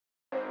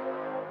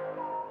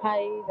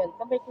Hi,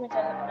 welcome back to my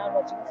channel. We are now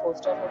watching a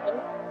 4-star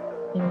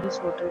hotel. In this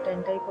hotel,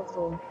 10 type of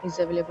room is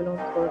available on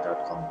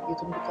Agoda.com. You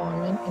can book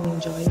online and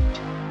enjoy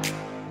it.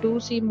 To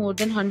see more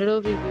than 100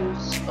 of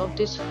reviews of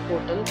this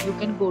hotel, you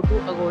can go to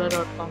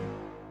Agoda.com.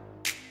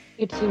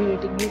 Its review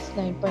rating is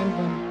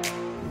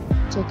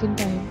 9.1. Check-in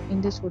time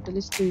in this hotel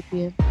is 3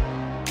 p.m.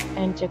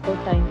 and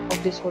check-out time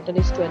of this hotel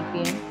is 12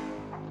 p.m.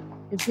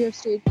 If you have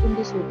stayed in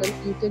this hotel,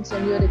 you can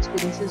send your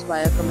experiences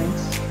via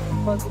comments.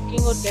 For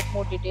booking or get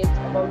more details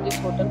about this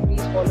hotel,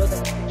 please follow the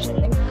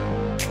description link.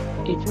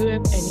 If you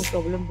have any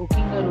problem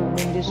booking a room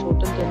in this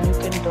hotel, then you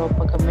can drop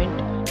a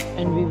comment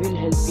and we will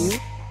help you.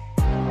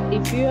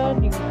 If you are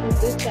new to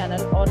this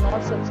channel or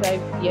not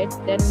subscribed yet,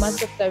 then must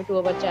subscribe to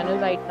our channel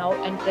right now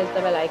and press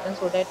the bell icon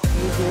so that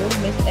you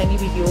don't miss any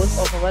videos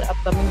of our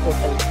upcoming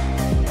hotel.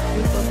 Thank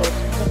you for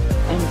watching the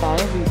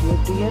entire video.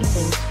 Dear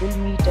friends, will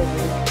meet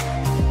again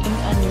in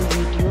a new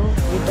video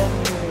with a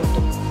new